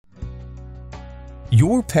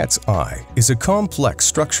Your pet's eye is a complex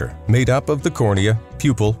structure made up of the cornea,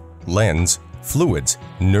 pupil, lens, fluids,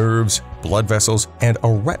 nerves, blood vessels, and a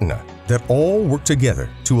retina that all work together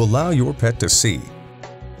to allow your pet to see.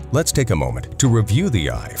 Let's take a moment to review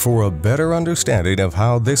the eye for a better understanding of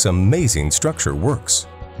how this amazing structure works.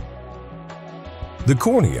 The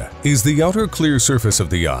cornea is the outer clear surface of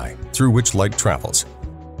the eye through which light travels.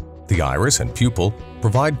 The iris and pupil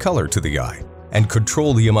provide color to the eye and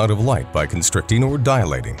control the amount of light by constricting or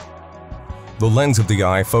dilating. The lens of the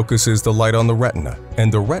eye focuses the light on the retina,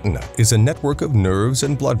 and the retina is a network of nerves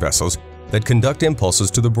and blood vessels that conduct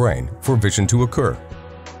impulses to the brain for vision to occur.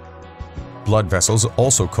 Blood vessels,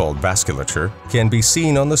 also called vasculature, can be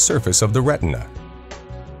seen on the surface of the retina.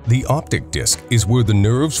 The optic disc is where the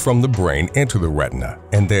nerves from the brain enter the retina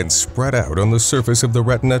and then spread out on the surface of the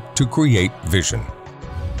retina to create vision.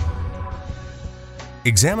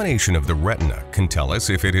 Examination of the retina can tell us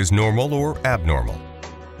if it is normal or abnormal.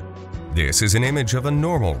 This is an image of a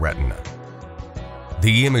normal retina.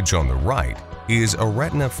 The image on the right is a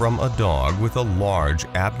retina from a dog with a large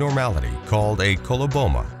abnormality called a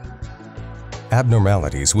coloboma.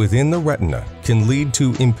 Abnormalities within the retina can lead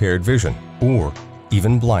to impaired vision or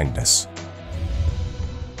even blindness.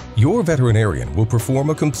 Your veterinarian will perform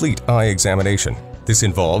a complete eye examination. This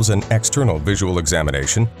involves an external visual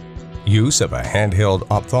examination, use of a handheld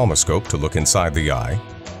ophthalmoscope to look inside the eye,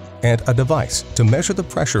 and a device to measure the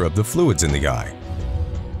pressure of the fluids in the eye.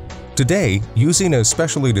 Today, using a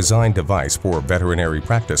specially designed device for veterinary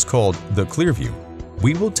practice called the Clearview,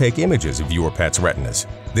 we will take images of your pet's retinas.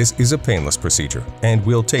 This is a painless procedure and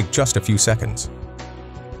will take just a few seconds.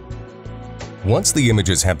 Once the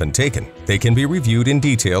images have been taken, they can be reviewed in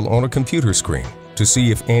detail on a computer screen to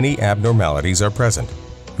see if any abnormalities are present.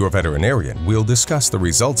 Your veterinarian will discuss the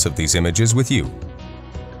results of these images with you.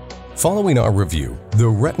 Following our review, the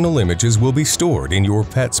retinal images will be stored in your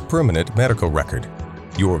pet's permanent medical record.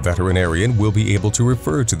 Your veterinarian will be able to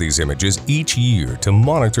refer to these images each year to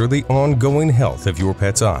monitor the ongoing health of your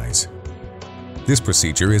pet's eyes. This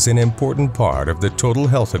procedure is an important part of the total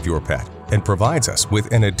health of your pet and provides us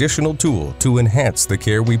with an additional tool to enhance the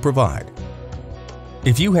care we provide.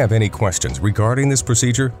 If you have any questions regarding this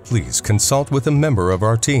procedure, please consult with a member of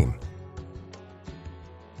our team.